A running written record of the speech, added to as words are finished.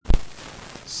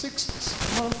6th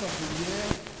month of the year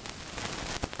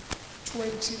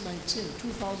 2019.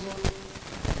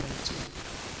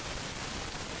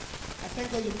 I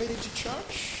thank God you made it to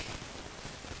church.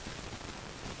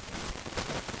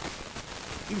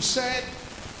 You said,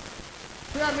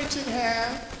 prayer meeting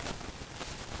here,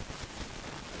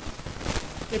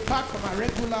 apart from our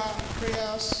regular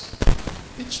prayers,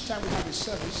 each time we have a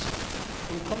service,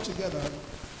 we come together.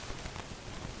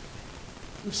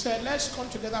 We've said, let's come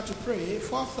together to pray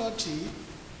 4:30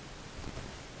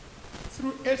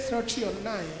 through 8:30 or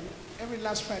 9 every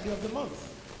last Friday of the month.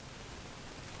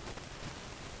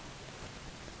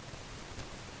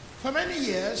 For many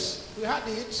years, we had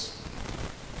it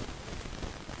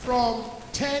from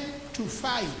 10 to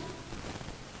 5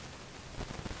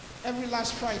 every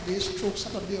last Friday stroke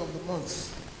Saturday of the month.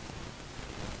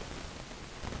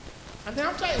 And then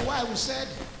after a while we said,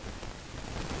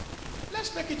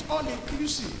 let's make it all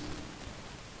inclusive.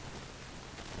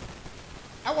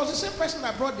 I was the same person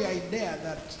that brought the idea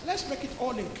that let's make it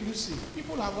all inclusive.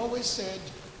 People have always said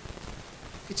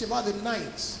it's about the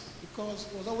night because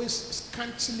it was always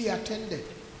scantily attended.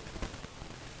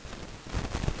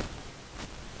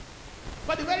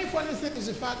 But the very funny thing is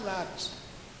the fact that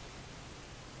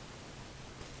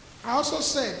I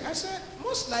said,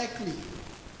 most likely,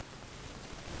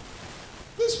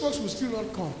 these folks will still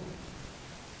not come.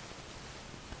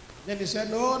 Then they said,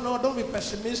 no, don't be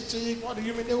pessimistic. What do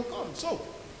you mean they will come? So,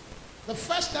 the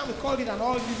first time we called it an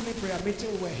all-evening prayer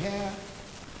meeting, we were here.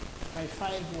 By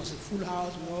 5, it was a full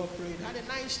house. We all prayed. Had a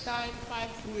nice time,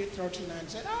 5 through 8:39.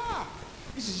 Said,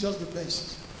 this is just the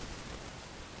best.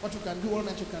 What you can do all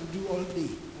night, you can do all day,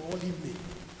 or all evening.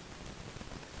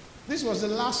 This was the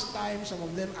last time some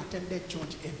of them attended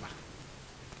church ever.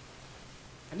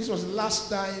 And this was the last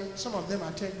time some of them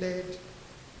attended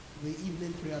the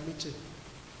evening prayer meeting.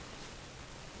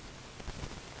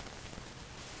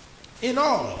 In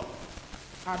all,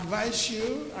 I advise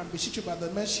you and beseech you by the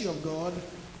mercy of God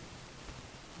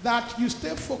that you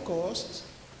stay focused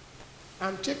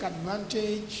and take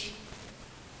advantage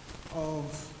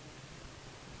of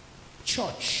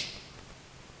church,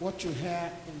 what you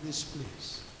hear in this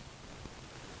place.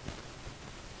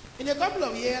 In a couple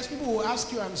of years, people will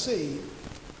ask you and say,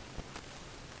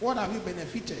 what have you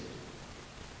benefited?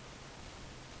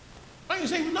 When you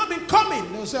say, you've not been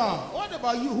coming, they'll say, what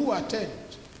about you who attend?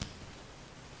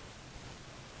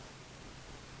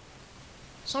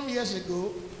 Some years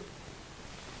ago,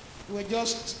 we were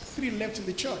just 3 left in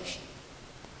the church.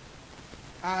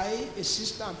 I, a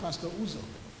sister, and Pastor Uzo.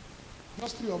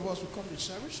 Just 3 of us will come to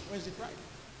service Wednesday, Friday.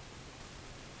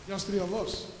 Just 3 of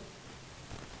us.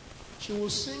 She will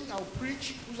sing, I'll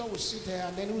preach, Uzo will sit there,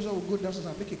 and then Uzo will go downstairs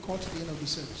and make a call to the end of the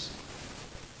service.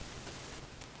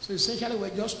 So essentially,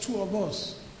 we're just 2 of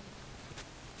us.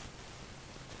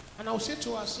 And I'll say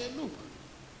to her, look,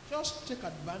 just take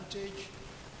advantage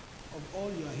of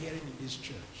all you are hearing in this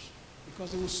church.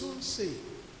 Because they will soon say,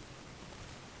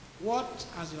 what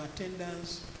has your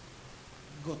attendance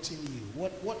gotten you?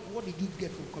 What did you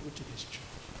get from coming to this church?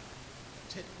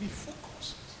 I said, be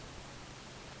focused.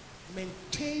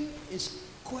 Maintain a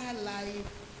square life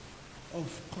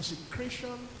of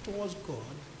consecration towards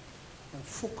God and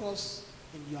focus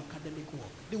in your academic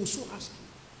work. They will so ask you.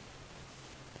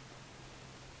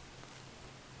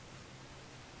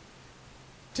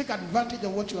 Take advantage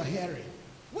of what you are hearing.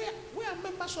 We are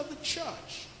members of the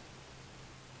church.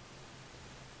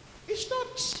 It's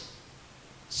not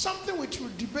something which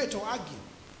will debate or argue.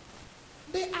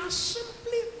 They are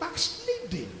simply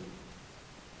backsliding.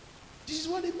 This is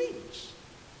what it means.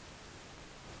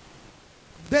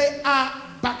 They are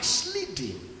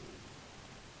backsliding.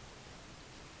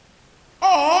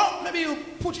 Or maybe you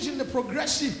put it in the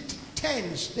progressive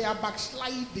tense. They are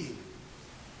backsliding.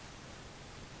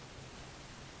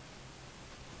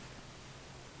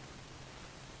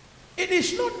 It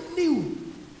is not new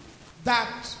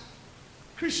that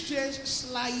Christians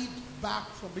slide back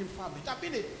from being family.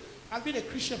 I've been a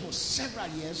Christian for several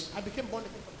years. I became born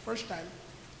again for the first time,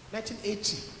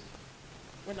 1980,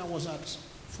 when I was at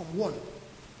Form 1,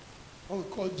 what we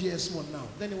call GS1 now.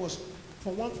 Then it was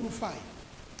from 1 through 5.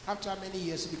 After many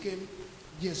years, it became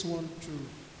GS1 to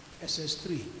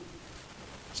SS3.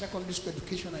 Secondary school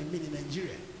education, in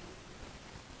Nigeria.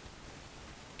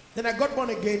 Then I got born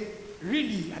again,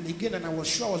 really, and again, and I was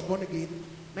sure I was born again,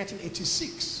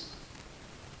 1986.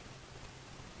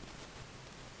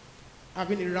 I've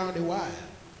been around a while.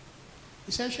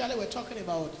 Essentially, we're talking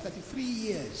about 33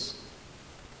 years.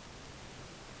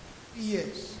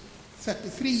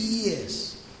 33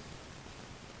 years.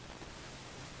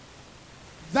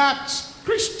 That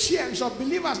Christians or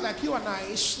believers like you and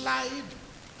I slide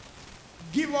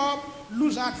give up,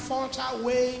 lose heart, falter,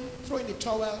 weighing, throw in the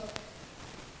towel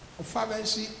of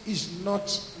fervency is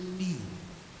not new.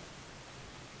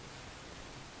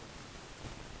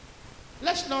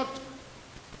 Let's not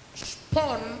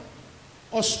spawn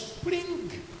or spring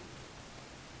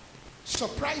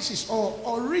surprises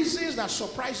or reasons that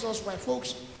surprise us why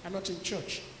folks are not in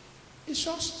church. It's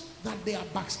just that they are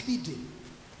backsliding.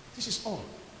 This is all.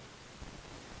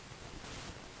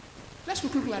 Let's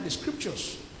quickly look at the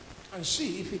scriptures and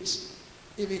see if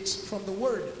it's from the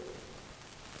word.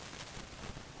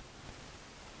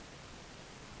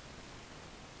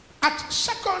 At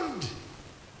 2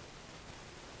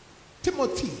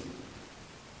 Timothy,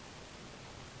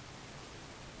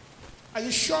 are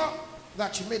you sure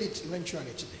that you made it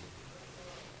eventually today?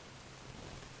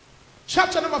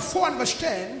 Chapter number 4 and verse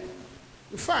 10,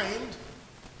 you find,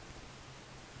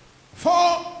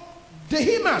 for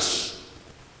Demas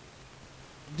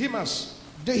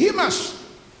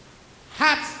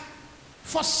hath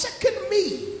forsaken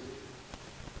me,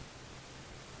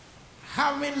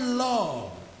 having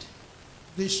loved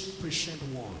this present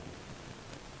world.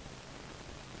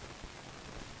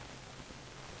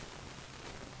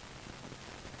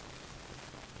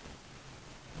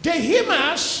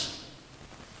 Demas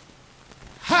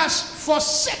has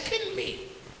forsaken me.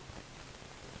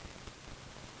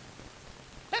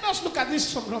 Let us look at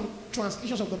this from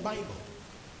translations of the Bible.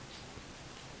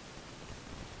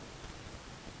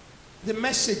 The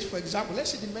Message, for example.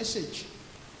 Let's see the Message.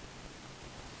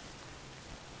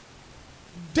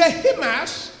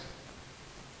 Demas,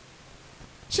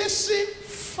 chasing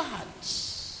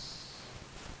fads,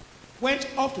 went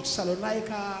off to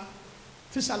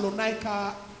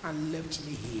Thessalonica and left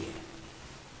me here.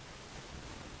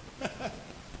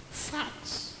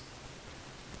 Fads.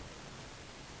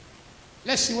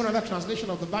 Let's see one other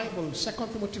translation of the Bible, 2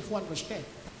 Timothy 4 verse 10.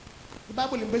 The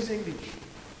Bible in basic English.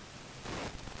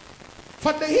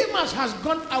 For Demas has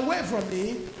gone away from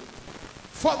me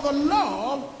for the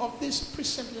love of this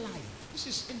present life. This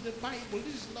is in the Bible.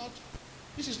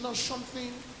 This is not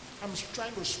something I'm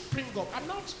trying to spring up.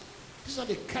 This is not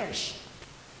a curse.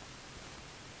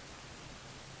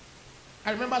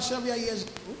 I remember several years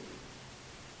ago,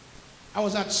 I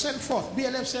was at Send Forth,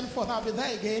 BLF Send Forth. I'll be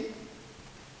there again.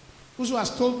 Whoso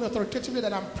has told me authoritatively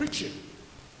that I'm preaching.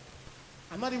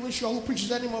 I'm not even sure who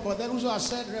preaches anymore, but then whoso has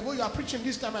said, Revo, you are preaching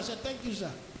this time. I said, thank you,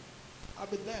 sir. I'll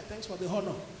be there. Thanks for the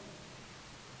honor.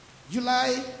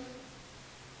 July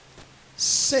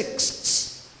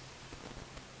 6th.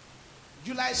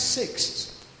 July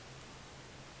 6th.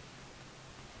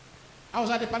 I was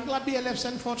at a particular BLF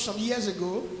Send Forth some years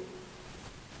ago.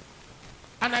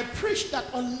 And I preached that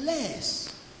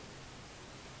unless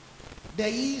there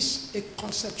is a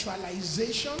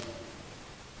conceptualization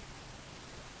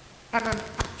and an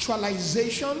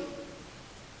actualization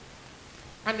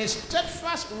and a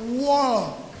steadfast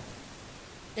walk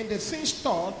in the things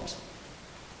taught,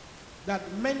 that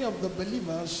many of the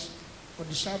believers or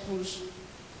disciples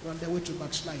were on their way to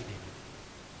backsliding.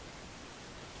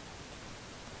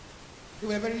 They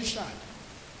were very sad.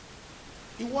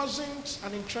 It wasn't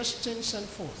an interesting Send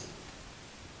Forth.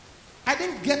 I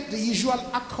didn't get the usual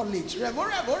accolades.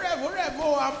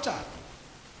 Revo after.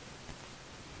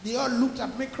 They all looked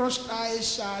at me, crossed eyes,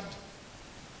 sad.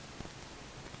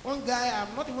 One guy,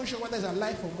 I'm not even sure whether he's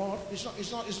alive or more.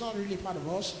 It's not really part of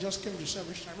us. He just came to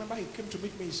service. I remember he came to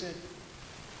meet me. He said,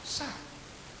 "Sir,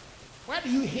 why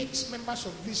do you hate members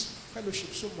of this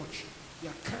fellowship so much? You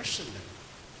are cursing them."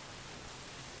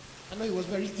 I know he was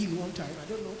very ill one time. I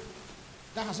don't know.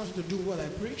 That has nothing to do with what I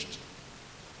preached.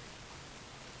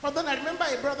 But then I remember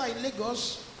a brother in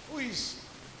Lagos who is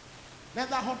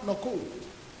neither hot nor cold.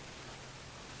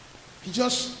 He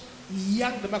just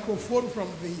yanked the microphone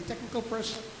from the technical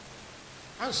person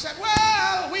and said,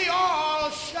 "Well, we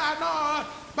all shall not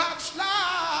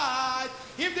backslide.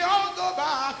 If they all go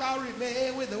back, I'll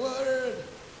remain with the word."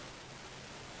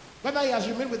 Whether he has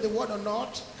remained with the word or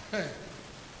not,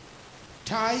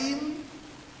 time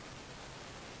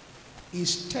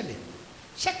is telling.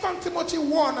 2 Timothy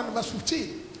 1 and verse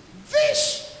 15.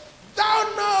 This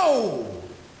thou know,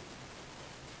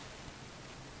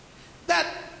 that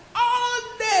all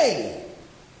they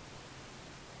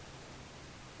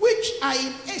which are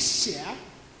in Asia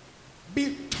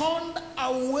be turned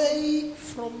away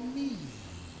from me.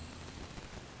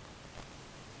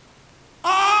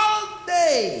 All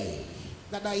they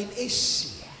that are in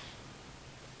Asia,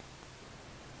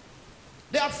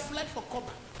 they have fled for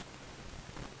cover.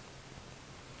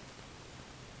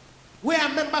 We are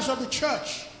members of the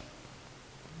church.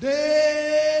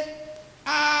 They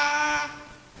are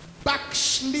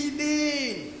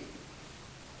backsliding.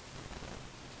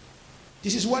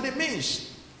 This is what it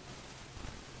means.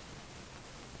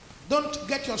 Don't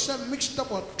get yourself mixed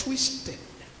up or twisted.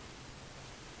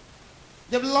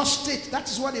 They've lost it. That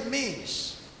is what it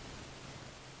means.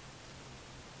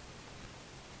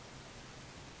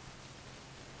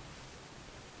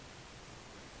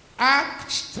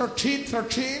 Acts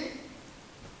 13:13.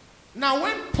 Now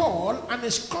when Paul and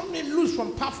his company loosed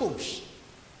from Paphos,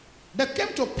 they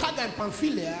came to Perga and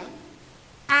Pamphylia,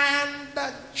 and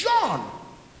John,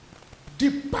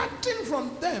 departing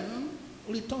from them,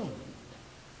 returned.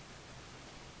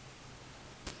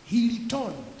 He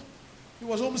returned. He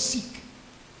was homesick.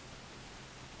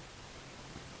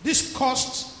 This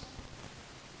caused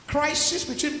crisis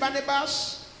between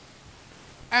Barnabas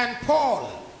and Paul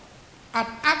at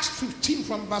Acts 15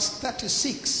 from verse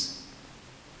 36,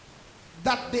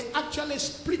 that they actually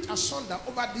split asunder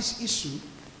over this issue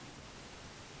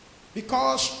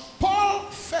because Paul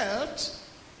felt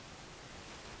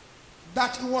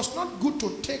that it was not good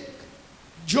to take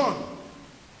John.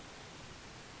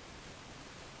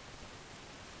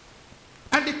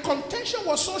 And the contention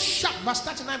was so sharp, verse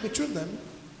 39, between them,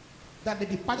 that they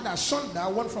departed asunder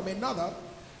one from another.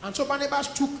 And so Barnabas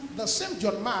took the same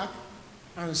John Mark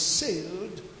and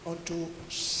sailed unto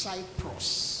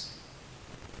Cyprus.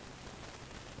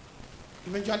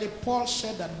 Eventually, Paul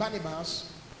said that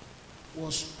Barnabas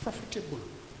was profitable.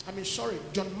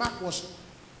 John Mark was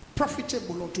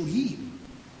profitable unto him.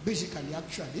 Basically,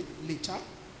 actually, later.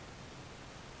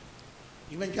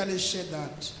 Eventually said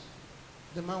that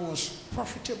the man was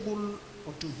profitable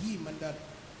unto him and that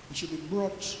he should be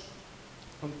brought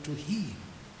unto him.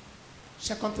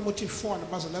 2 Timothy 4 and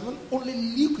verse 11. Only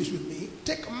Luke is with me.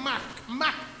 Take Mark,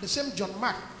 the same John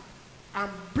Mark, and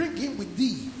bring him with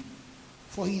thee,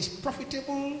 for he is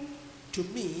profitable to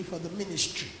me for the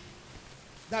ministry.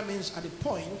 That means at the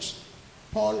point,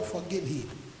 Paul forgave him.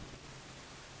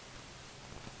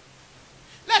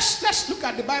 Let's look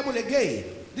at the Bible again.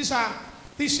 This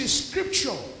is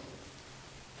scripture.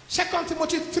 2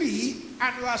 Timothy 3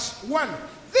 and verse 1.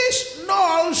 This know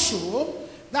also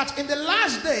that in the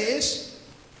last days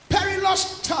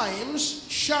perilous times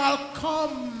shall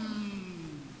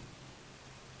come.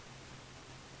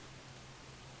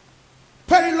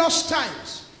 Perilous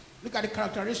times. Look at the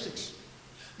characteristics.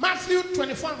 Matthew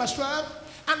 24 verse 12.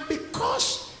 And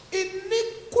because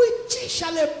iniquity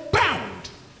shall abound,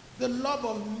 the love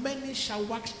of many shall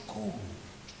wax cold.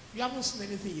 You haven't seen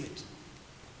anything yet.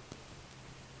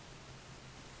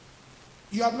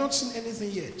 You have not seen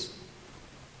anything yet.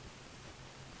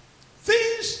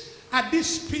 Things are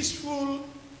this peaceful,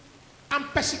 and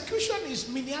persecution is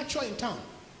miniature in town.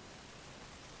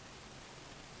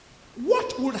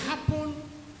 What would happen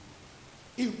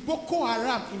if Boko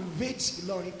Haram invades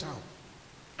Ilorin town?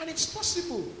 And it's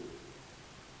possible.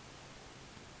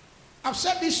 I've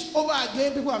said this over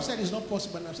again. People have said it's not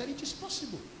possible, and I've said it is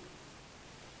possible.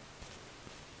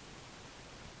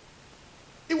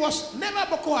 It was never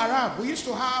Boko Haram. We used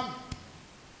to have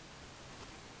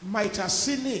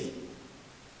Maitasini.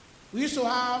 We used to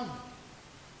have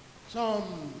some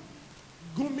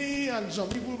Gumi and some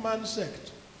evil man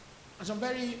sect, and some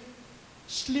very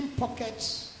slim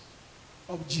pockets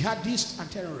of jihadists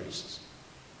and terrorists.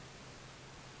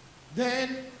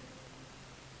 Then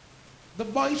the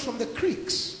boys from the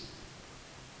creeks,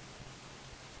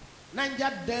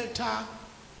 Niger Delta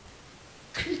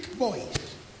Creek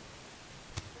boys,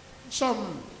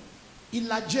 some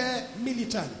Ilaje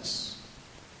militants,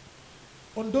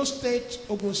 Ondo State,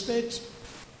 Ogun State,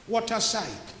 Waterside.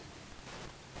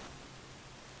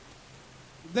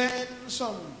 Then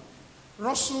some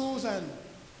Russells and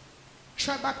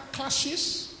tribal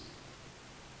clashes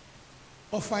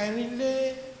of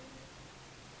Irinle,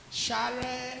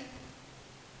 Share,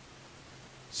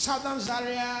 Southern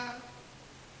Zaria,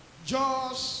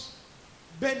 Jos,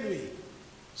 Benue,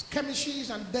 skirmishes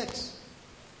and deaths.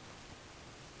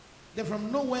 They're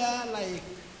from nowhere, like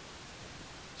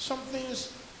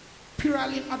something's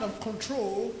spiraling out of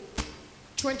control.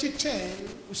 2010,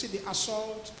 we see the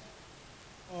assault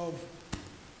of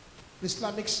the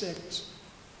Islamic sect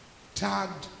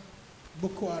tagged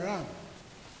Boko Haram.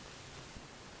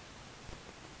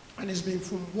 And it's been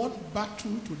from one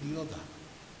battle to the other.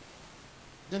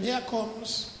 Then here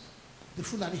comes the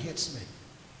Fulani headsmen.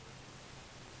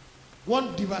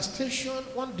 One devastation,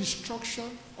 one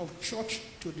destruction of church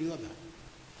to the other.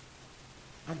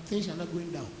 And things are not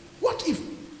going down. What if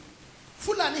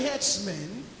Fulani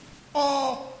headsmen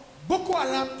or Boko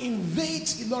Haram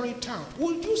invades Ilorin town?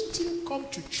 Will you still come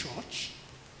to church?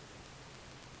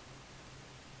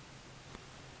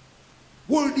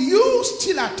 Will you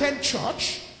still attend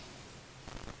church?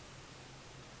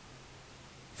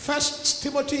 1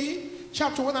 Timothy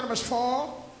chapter 1 and verse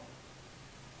 4.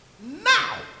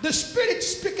 Now the Spirit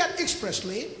speaketh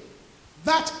expressly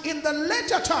that in the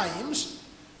later times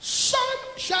some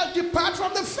shall depart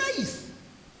from the faith.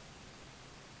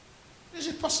 There's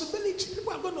a possibility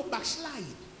people are going to backslide.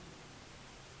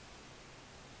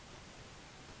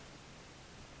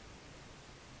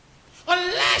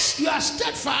 Unless you are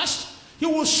steadfast, you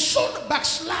will soon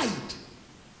backslide.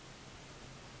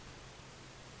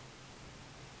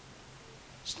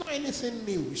 It's not anything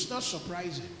new. It's not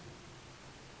surprising.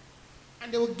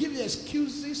 And they will give you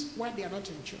excuses why they are not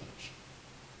in church.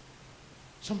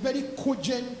 Some very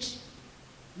cogent,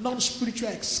 non-spiritual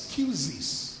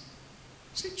excuses.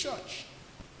 See, church.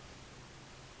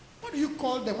 What do you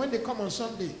call them when they come on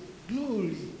Sunday?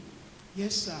 Glory.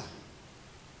 Yes, sir.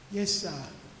 Yes, sir.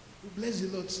 We bless the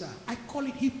Lord, sir. I call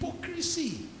it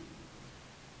hypocrisy.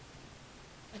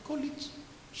 I call it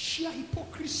sheer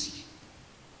hypocrisy.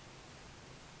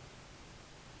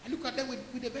 I look at them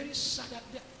with a very sad,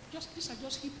 these are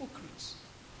just hypocrites.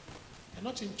 They're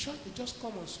not in church, they just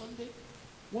come on Sunday,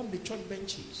 warm the church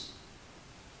benches.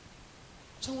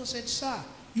 Someone said, sir,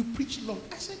 you preach long.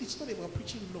 I said, it's not about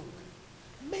preaching long.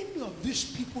 Many of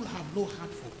these people have no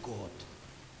heart for God.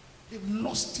 They've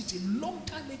lost it a long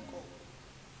time ago.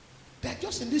 They're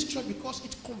just in this church because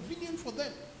it's convenient for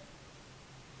them.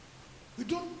 We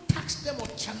don't tax them or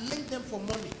challenge them for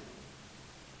money.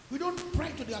 We don't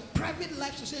pry to their private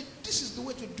lives to say, this is the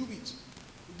way to do it.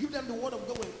 We give them the word of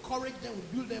God, we encourage them,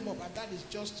 we build them up, and that is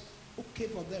just okay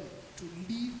for them to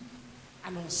live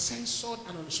an uncensored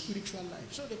and unspiritual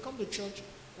life. So they come to church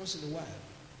once in a while.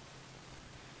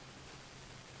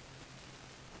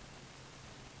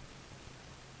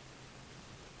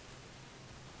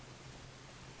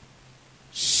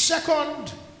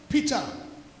 Second Peter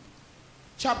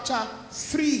chapter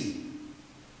 3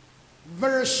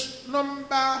 verse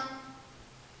number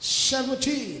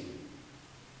 17.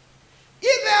 Ye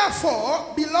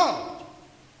therefore, beloved,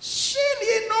 seeing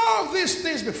ye know of these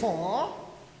things before,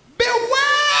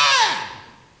 beware.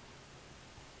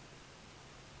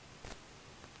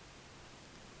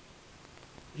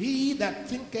 He that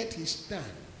thinketh he stand,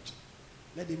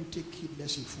 let him take heed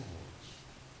lest he falls.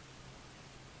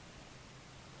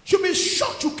 You'll be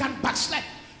shocked you can backslide.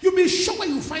 You'll be shocked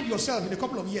when you find yourself in a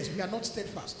couple of years if you are not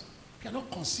steadfast, if you are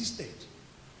not consistent.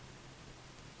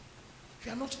 If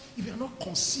you are not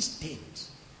consistent,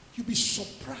 you'll be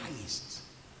surprised.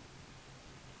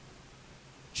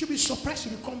 You'll be surprised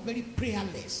you become very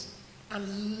prayerless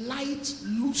and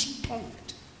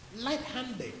loose-tongued,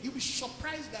 light-handed. You'll be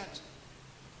surprised that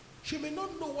you may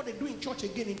not know what they do in church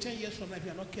again in 10 years from now if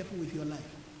you are not careful with your life.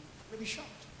 You'll be shocked.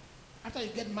 After you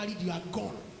get married, you are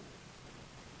gone.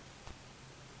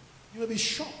 You may be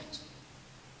shocked.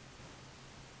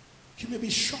 You may be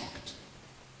shocked.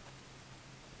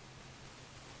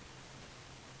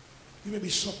 You may be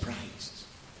surprised.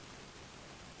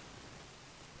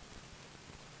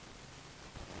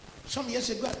 Some years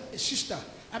ago, a sister,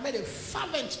 I met a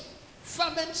fervent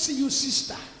CU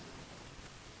sister.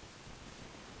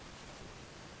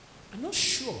 I'm not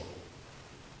sure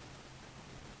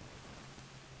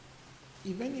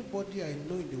if anybody I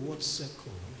know in the world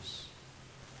circles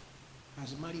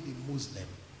has married a Muslim.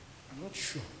 I'm not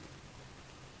sure.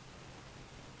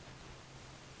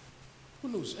 Who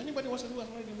knows? Anybody who has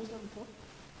married a Muslim before?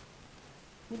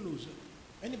 Who knows?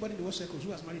 Anybody in the world circles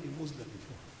who has married a Muslim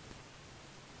before?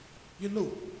 You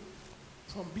know,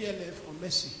 from BLF or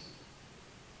Messi.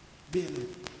 BLF.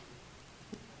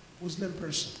 Muslim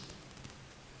person.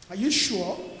 Are you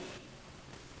sure?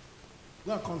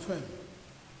 Go and confirm.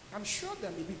 I'm sure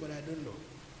there may be, but I don't know.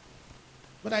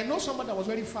 But I know someone that was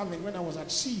very fervent when I was at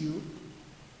CU.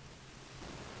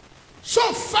 So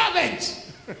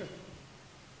fervent!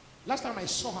 Last time I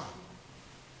saw her,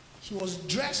 she was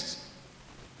dressed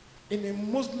in a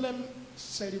Muslim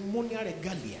ceremonial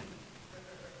regalia.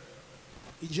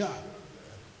 Hijab.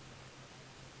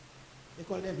 They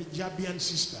call them Hijabian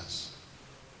sisters.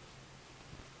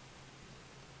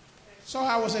 So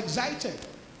I was excited.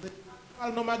 The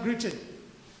normal greeting.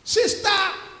 Sister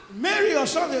Mary or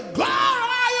something, God, what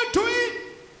are you doing?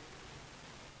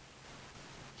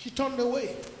 She turned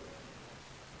away.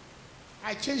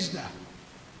 I chased her.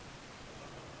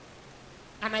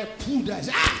 And I pulled her. I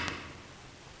said, ah!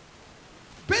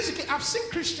 Basically, I've seen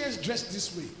Christians dressed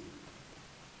this way.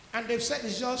 And they've said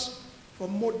it's just for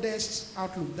modest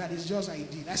outlook. That is just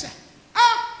ideal. I said,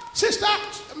 sister,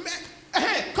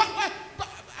 hey, come.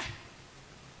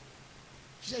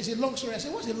 She said, it's a long story. I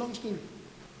said, what's a long story?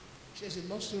 She said, it's a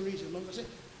long story. It's a long story. I said,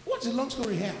 what's a long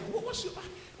story here?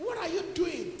 What are you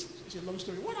doing? It's a long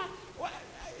story.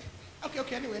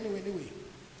 Okay, anyway.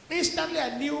 Instantly,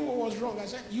 I knew what was wrong. I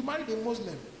said, you married a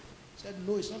Muslim. He said,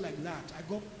 no, it's not like that. I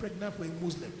got pregnant for a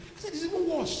Muslim. I said, it's even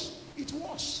worse. It's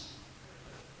worse.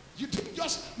 You didn't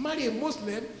just marry a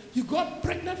Muslim, you got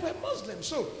pregnant for a Muslim.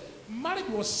 So, marriage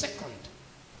was second.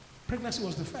 Pregnancy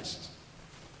was the first.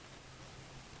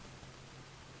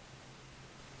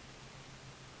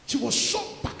 She was so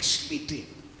backsliding.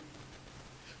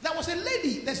 There was a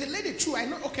lady, there's a lady too, I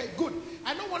know, okay, good.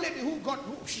 I know one lady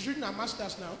she's reading her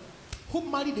master's now, who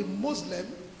married a Muslim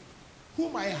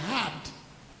whom I had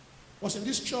was in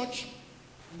this church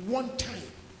one time.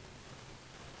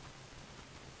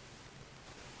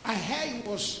 I heard it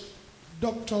was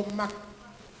Dr. Mac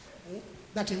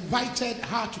that invited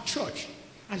her to church,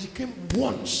 and she came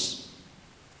once.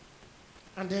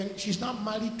 And then she's now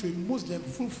married to a Muslim,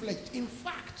 full-fledged. In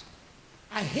fact,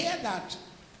 I hear that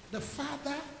the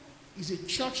father is a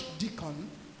church deacon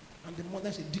and the mother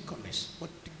is a deaconess. But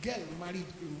the girl married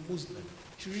a Muslim.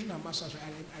 She's reading her master's.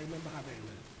 I remember her very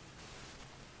well.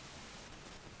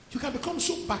 You can become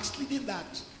so backsliding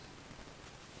that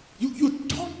you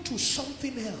turn to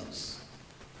something else.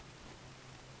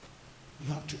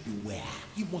 You have to beware.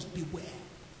 You must beware.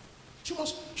 You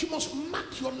must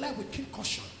mark your life with keen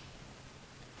caution.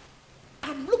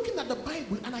 I'm looking at the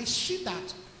Bible and I see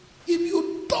that if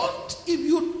you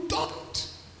don't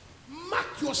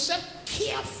mark yourself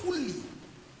carefully,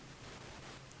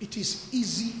 it is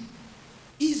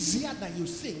easier than you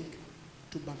think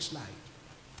to backslide.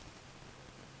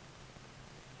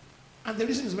 And the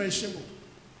reason is very simple.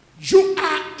 You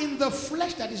are in the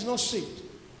flesh that is not saved.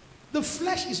 The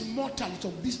flesh is mortal, it's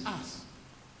of this earth.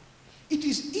 It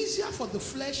is easier for the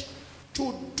flesh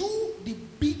to do the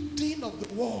bidding of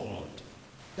the world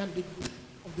than the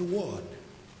of the word.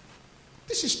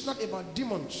 This is not about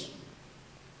demons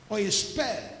or a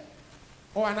spell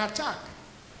or an attack.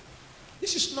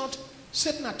 This is not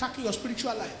Satan attacking your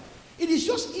spiritual life. It is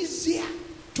just easier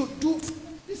to do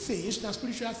things than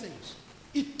spiritual things.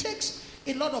 It takes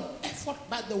a lot of effort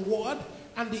by the word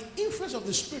and the influence of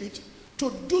the Spirit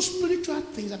to do spiritual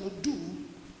things and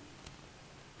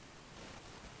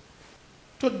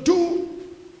to do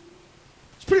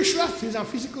spiritual things and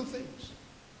physical things.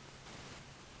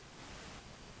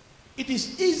 It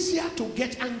is easier to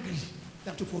get angry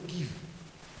than to forgive.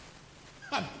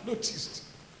 I've noticed.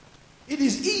 It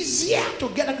is easier to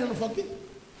get angry than to forgive.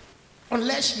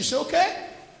 Unless you say, okay,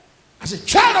 as a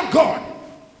child of God,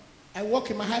 I walk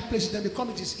in my high places, then become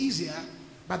it is easier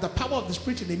by the power of the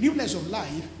Spirit in the newness of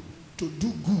life to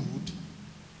do good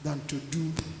than to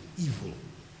do evil.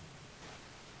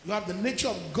 You have the nature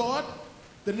of God,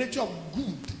 the nature of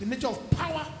good, the nature of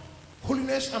power,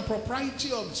 holiness, and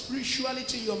propriety of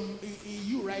spirituality in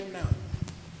you right now.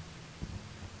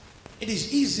 It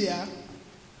is easier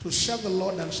to serve the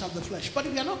Lord than serve the flesh. But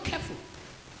if you are not careful,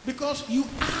 because you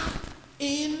are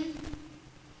in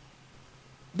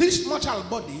this mortal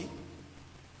body,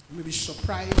 you may be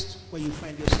surprised where you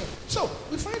find yourself. So,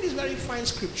 we find this very fine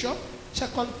scripture, 2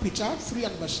 Peter 3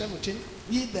 and verse 17.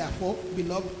 Ye therefore,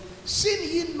 beloved, seeing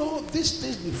ye know these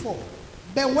things before,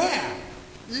 beware,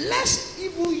 lest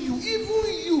even you,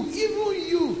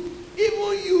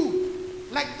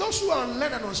 like those who are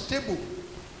unlearned and unstable,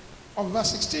 of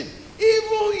verse 16,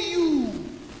 even you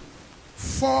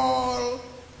fall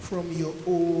from your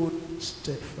own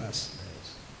steadfastness.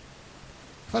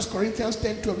 1 Corinthians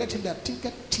 10:12, let him that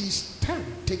thinketh he stand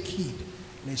take heed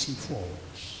lest he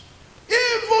falls.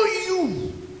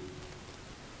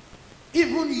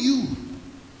 Even you,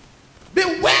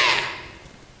 beware.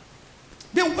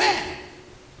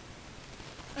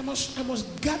 I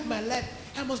must guard my life.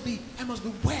 I must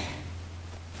beware.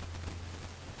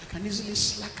 I can easily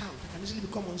slack out. I can easily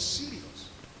become unserious,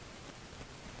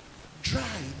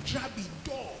 drabby,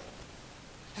 dull.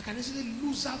 I can easily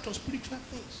lose out on spiritual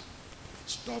things.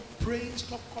 Stop praying,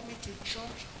 stop coming to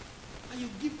church, and you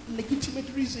give legitimate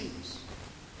reasons.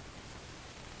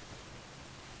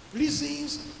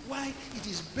 Reasons why it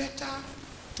is better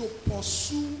to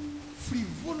pursue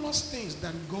frivolous things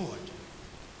than God.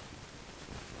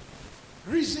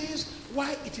 Reasons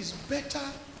why it is better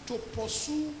to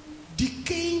pursue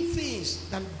decaying things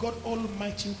than God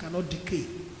Almighty who cannot decay.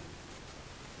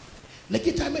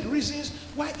 Legitimate reasons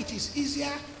why it is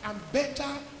easier and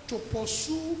better to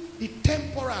pursue the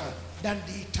temporal than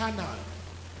the eternal.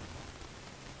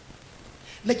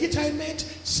 Legitimate,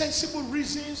 sensible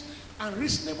reasons and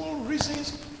reasonable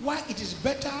reasons why it is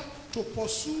better to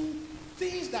pursue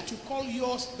things that you call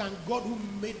yours than God who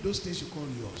made those things you call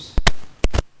yours.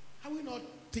 Are we not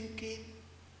thinking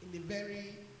in a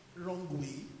very wrong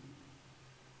way?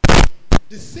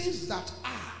 The things that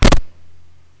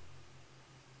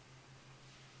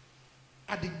are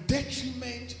at the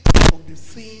detriment of the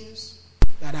things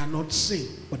that are not seen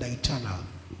but are eternal.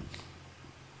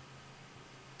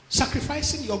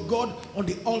 Sacrificing your God on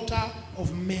the altar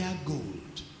of mere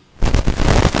gold.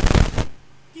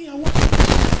 Yeah, what?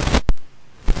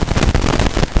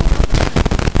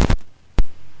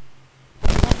 You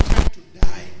have time to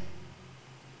die.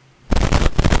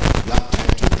 You have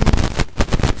time to do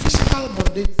physical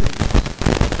mundane things.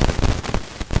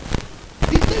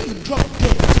 The day you drop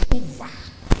dead, it's over.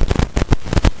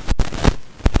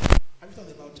 Have you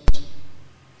thought about it?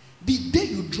 The day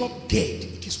you drop dead,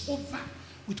 it is over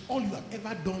with all you have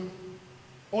ever done,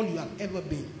 all you have ever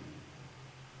been.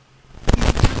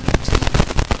 Eternity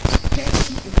stares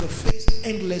you in the face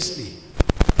endlessly.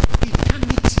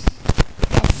 Eternity.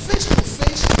 You are face to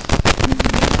face with the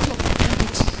reality of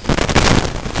eternity.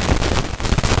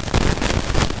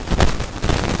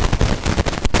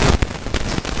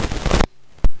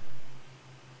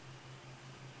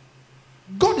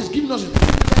 God is giving us a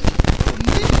privilege to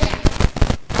live here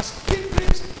as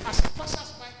pilgrims, as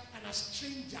passers-by, and as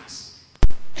strangers.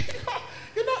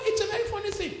 It's a very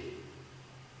funny thing.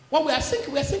 What we are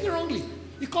thinking wrongly.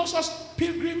 He calls us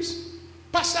pilgrims,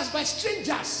 passers-by,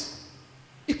 strangers.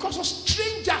 He calls us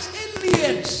strangers,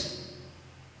 aliens.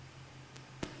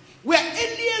 We are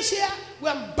aliens here. We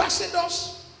are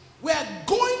ambassadors. We are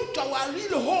going to our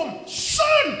real home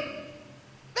soon.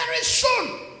 Very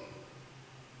soon.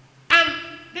 And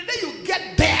the day you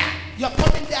get there, you are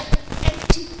coming there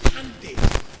empty-handed.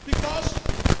 Because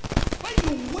when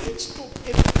you went to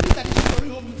a place that is your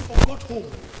real home, you forgot home.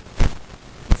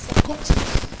 You forgot it.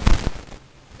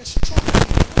 The struggle, you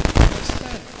don't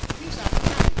understand. Things are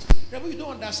tight. Remember, you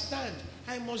don't understand.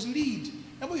 I must lead.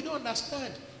 Remember, you don't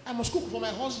understand. I must cook for my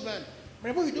husband.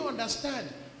 Remember, you don't understand.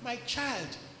 My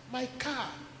child, my car.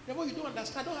 Remember, you don't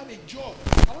understand. I don't have a job.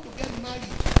 I want to get married.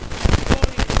 I'm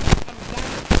boring. I'm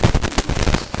dying.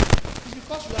 It's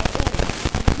because you are old.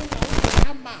 I want to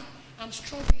hammer. I'm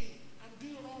struggling. I'm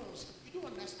doing wrongs. You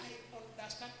don't understand. I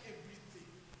understand everything.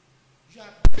 You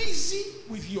are busy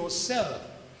with yourself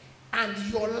and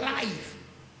your life.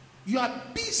 You are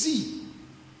busy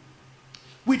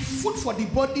with food for the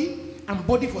body and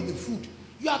body for the food.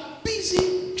 You are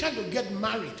busy trying to get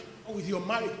married or with your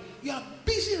marriage. You are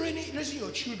busy raising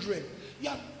your children. You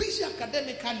are busy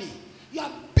academically. You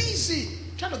are busy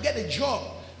trying to get a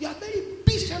job. You are very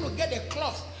busy trying to get a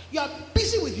cloth. You are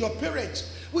busy with your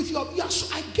parents.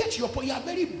 I get your point. You are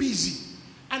very busy.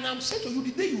 And I'm saying to you,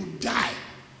 the day you die,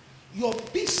 your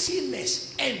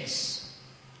busyness ends.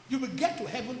 You will get to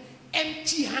heaven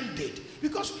empty-handed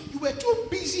because you were too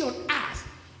busy on earth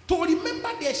to remember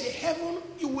there's a heaven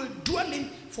you will dwell in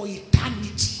for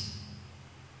eternity.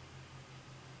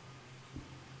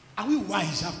 Are we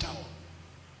wise after all?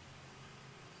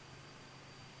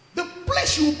 The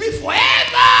place you will be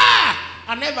forever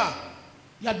and ever.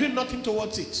 You are doing nothing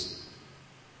towards it.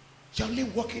 You're only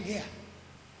walking here.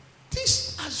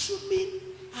 This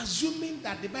assuming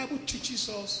that the Bible teaches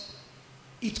us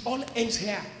it all ends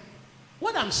here.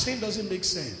 What I'm saying doesn't make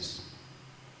sense.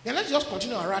 Then let's just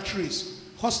continue our rat race.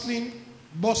 Hustling,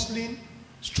 bustling,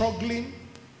 struggling,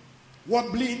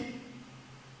 wobbling,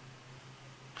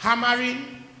 hammering,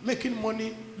 making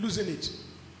money, losing it.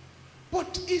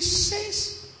 But it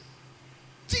says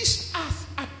this earth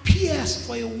appears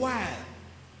for a while.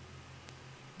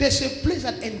 There's a place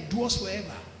that endures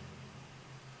forever.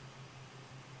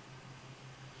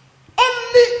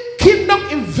 Only kingdom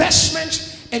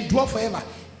investments endure forever.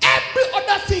 Every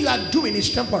other thing you are doing is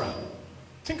temporal.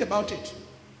 Think about it.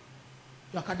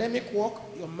 Your academic work,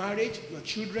 your marriage, your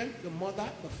children, your mother,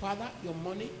 your father, your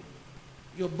money,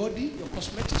 your body, your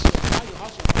cosmetics, your car, your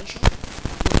house, your mansion,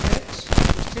 your pets,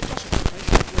 your status, your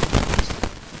profession, your business.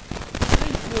 When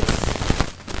you go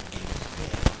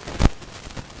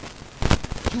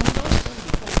you will not stand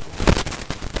before God.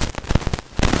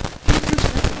 Hebrews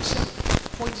 9:7.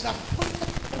 For it is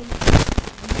appointed unto men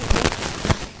to die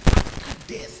after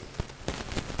death.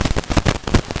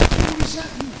 He will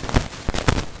reserve you.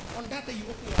 On that day you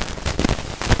open your eyes.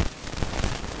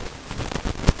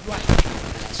 You are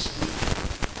helplessly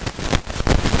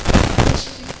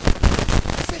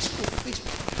face to face with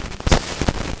eternity,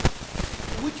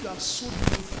 which you are so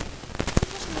beautiful.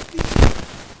 Because you are busy.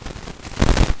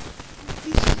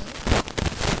 Busy now.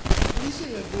 Busy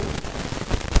ago.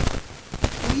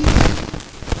 Busy.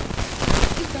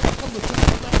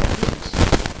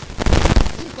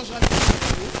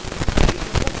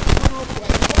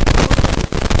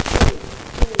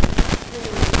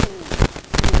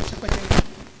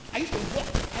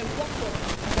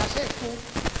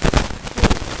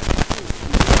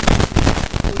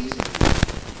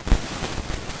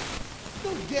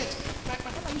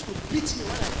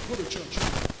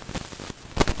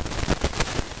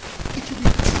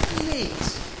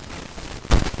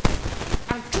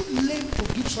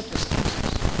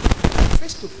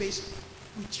 to face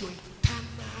with your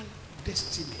eternal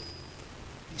destiny.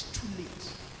 It's too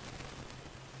late.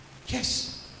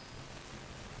 Yes,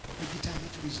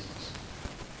 legitimate reasons.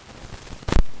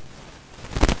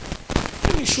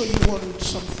 Let me show you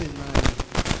something I'm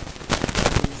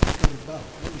thinking about.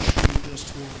 Let me show you just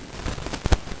one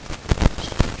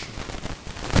scripture.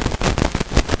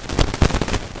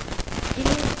 You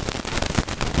know,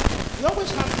 we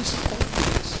always have this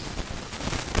confidence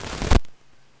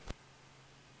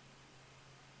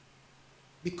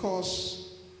because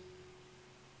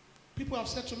people have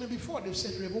said to me before, they've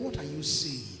said, Reverend, what are you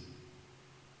saying?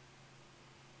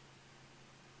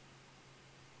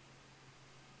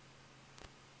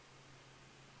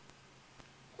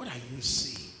 What are you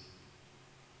saying?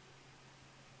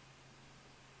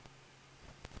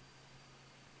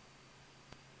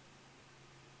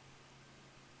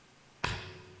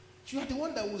 You are the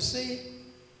one that will say,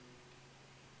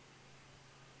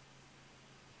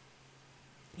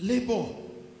 labor.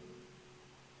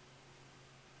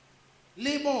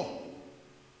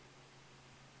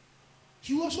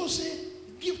 You also say,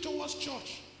 give towards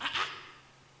church.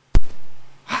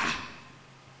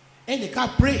 And they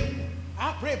can't pray.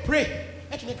 Pray.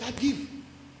 Let me give.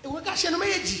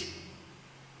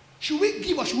 Should we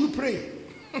give or should we pray?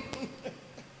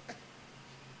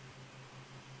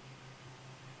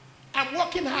 I'm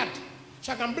working hard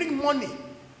so I can bring money.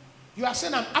 You are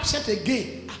saying I'm absent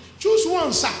again. Choose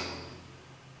one, sir.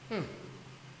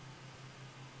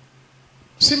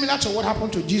 Similar to what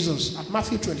happened to Jesus at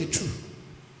Matthew 22.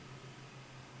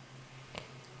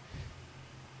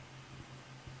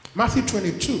 Matthew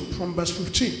 22 from verse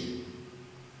 15.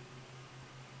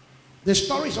 The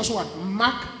story is also at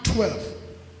Mark 12,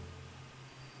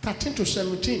 13 to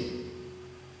 17.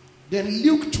 Then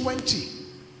Luke 20,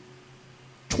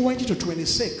 20 to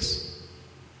 26.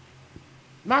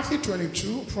 Matthew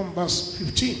 22 from verse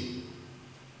 15.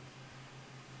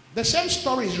 The same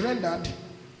story is rendered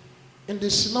in the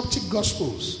Synoptic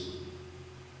Gospels,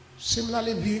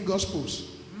 similarly viewing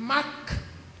Gospels. Mark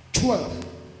 12,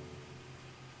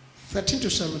 13 to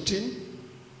 17.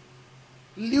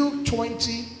 Luke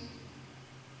 20,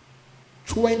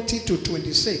 20 to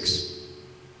 26.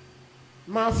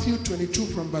 Matthew 22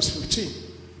 from verse 15.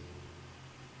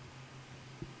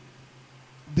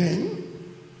 Then,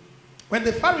 when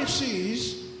the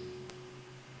Pharisees,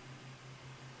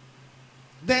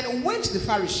 then went the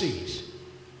Pharisees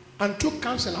and took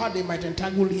counsel how they might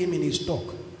entangle him in his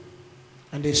talk.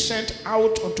 And they sent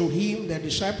out unto him their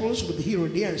disciples with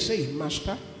Herodians, saying,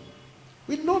 Master,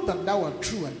 we know that thou art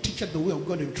true and teachest the way of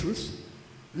God in truth.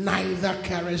 Neither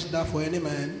carest thou for any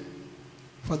man,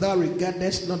 for thou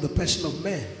regardest not the person of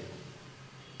man.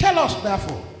 Tell us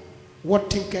therefore,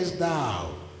 what thinkest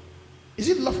thou? Is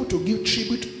it lawful to give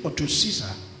tribute unto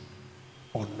Caesar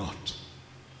or not?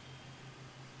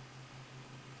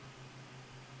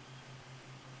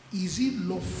 Is it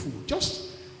lawful?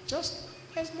 Just,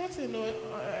 there's nothing.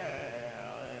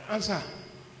 Answer.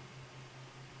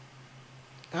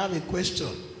 I have a question.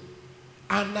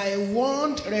 And I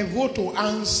want Revo to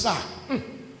answer.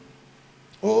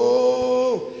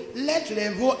 Oh, let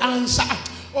Revo answer.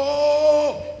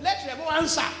 Oh, let Revo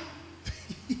answer.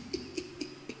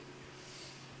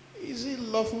 Is it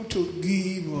lawful to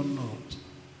give or not?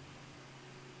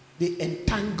 They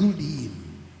entangled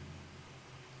him.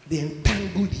 They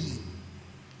entangled him.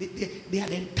 They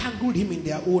had entangled him in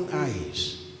their own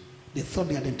eyes. They thought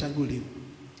they had entangled him.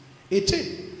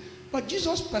 18. But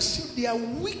Jesus perceived their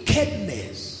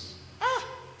wickedness.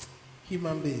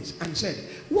 Human beings. And said,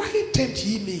 why tempt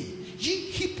ye me,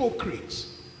 ye hypocrites?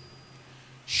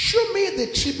 Show me the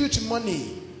tribute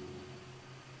money.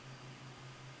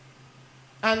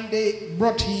 And they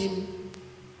brought him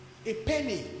a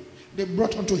penny. They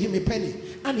brought unto him a penny.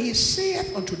 And he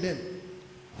saith unto them,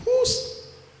 whose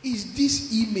is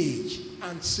this image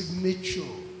and signature?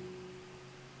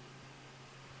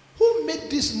 Who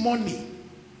made this money?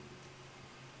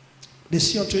 They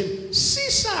say unto him,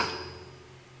 Caesar.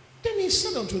 Then he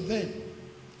said unto them,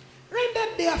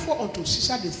 render therefore unto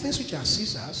Caesar the things which are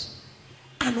Caesar's,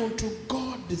 and unto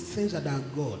God the things that are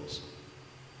God's.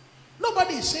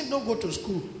 Nobody is saying don't go to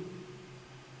school.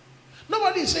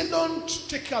 Nobody is saying don't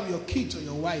take care of your kids or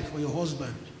your wife or your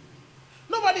husband.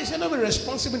 Nobody is saying don't be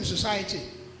responsible in society.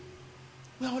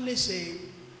 We only say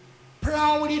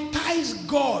prioritize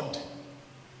God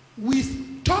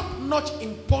with top-notch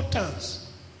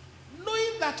importance,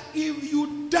 knowing that if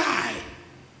you die,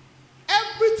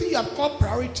 everything you have called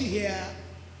priority here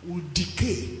will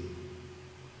decay.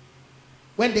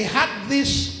 When they had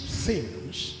these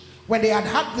things, when they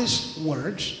had these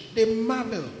words, they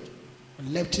marveled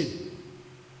and left him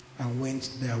and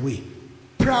went their way.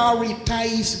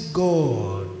 Prioritize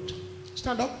God.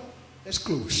 Stand up. Let's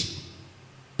close.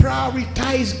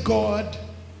 Prioritize God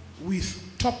with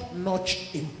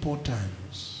top-notch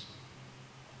importance.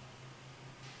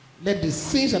 Let the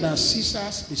things that are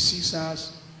Caesar's be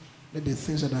Caesar's. Let the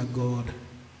things that are God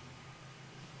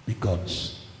be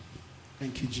God's.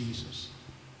 Thank you, Jesus.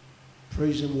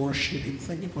 Praise Him, worship Him.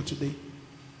 Thank Him for today.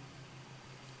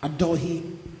 Adore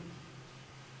Him.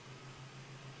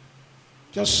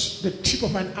 Just the tip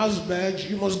of an iceberg,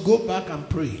 you must go back and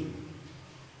pray.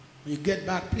 When you get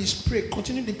back, please pray.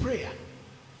 Continue the prayer.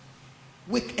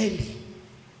 Wake early.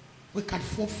 Wake at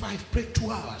 4, 5. Pray 2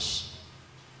 hours.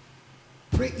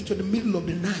 Pray into the middle of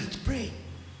the night. Pray.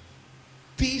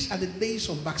 These are the days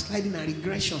of backsliding and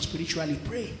regression spiritually.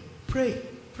 Pray. Pray.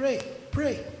 Pray.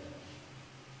 Pray.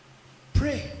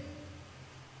 Pray.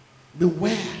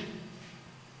 Beware,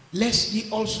 lest ye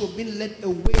also be led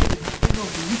away with the end of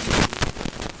the wicked,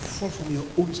 fall from your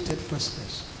own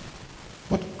steadfastness,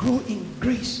 but grow in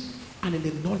grace and in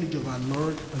the knowledge of our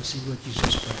Lord and Savior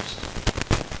Jesus Christ.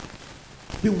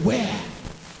 Beware,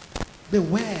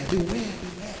 beware, beware,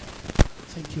 beware.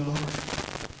 Thank you, Lord.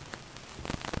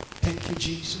 Thank you,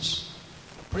 Jesus.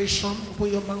 Praise Him.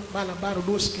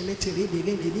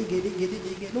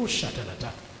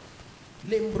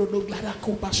 Lembro do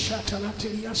glaraco bashata la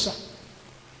teriasa.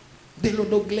 Delo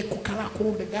do gleco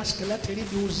caracro de gasca la teri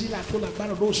di uzila tola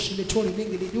barados le tori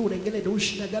nigga di do ngene do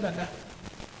shina gada.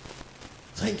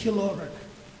 Thank you, Lord.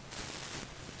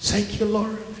 Thank you,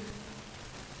 Lord.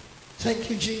 Thank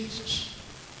you, Jesus.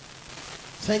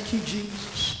 Thank you,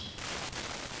 Jesus.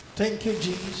 Thank you,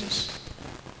 Jesus.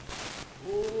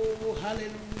 Oh,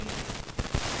 hallelujah.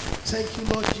 Thank you,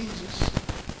 Lord Jesus.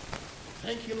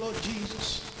 Thank you, Lord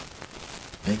Jesus.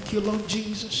 Thank you, Lord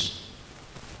Jesus.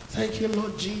 Thank you,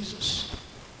 Lord Jesus.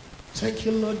 Thank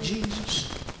you, Lord Jesus.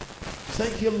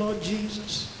 Thank you, Lord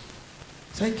Jesus.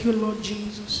 Thank you, Lord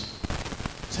Jesus.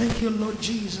 Thank you, Lord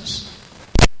Jesus.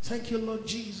 Thank you, Lord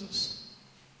Jesus.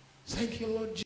 Thank you, Lord Jesus.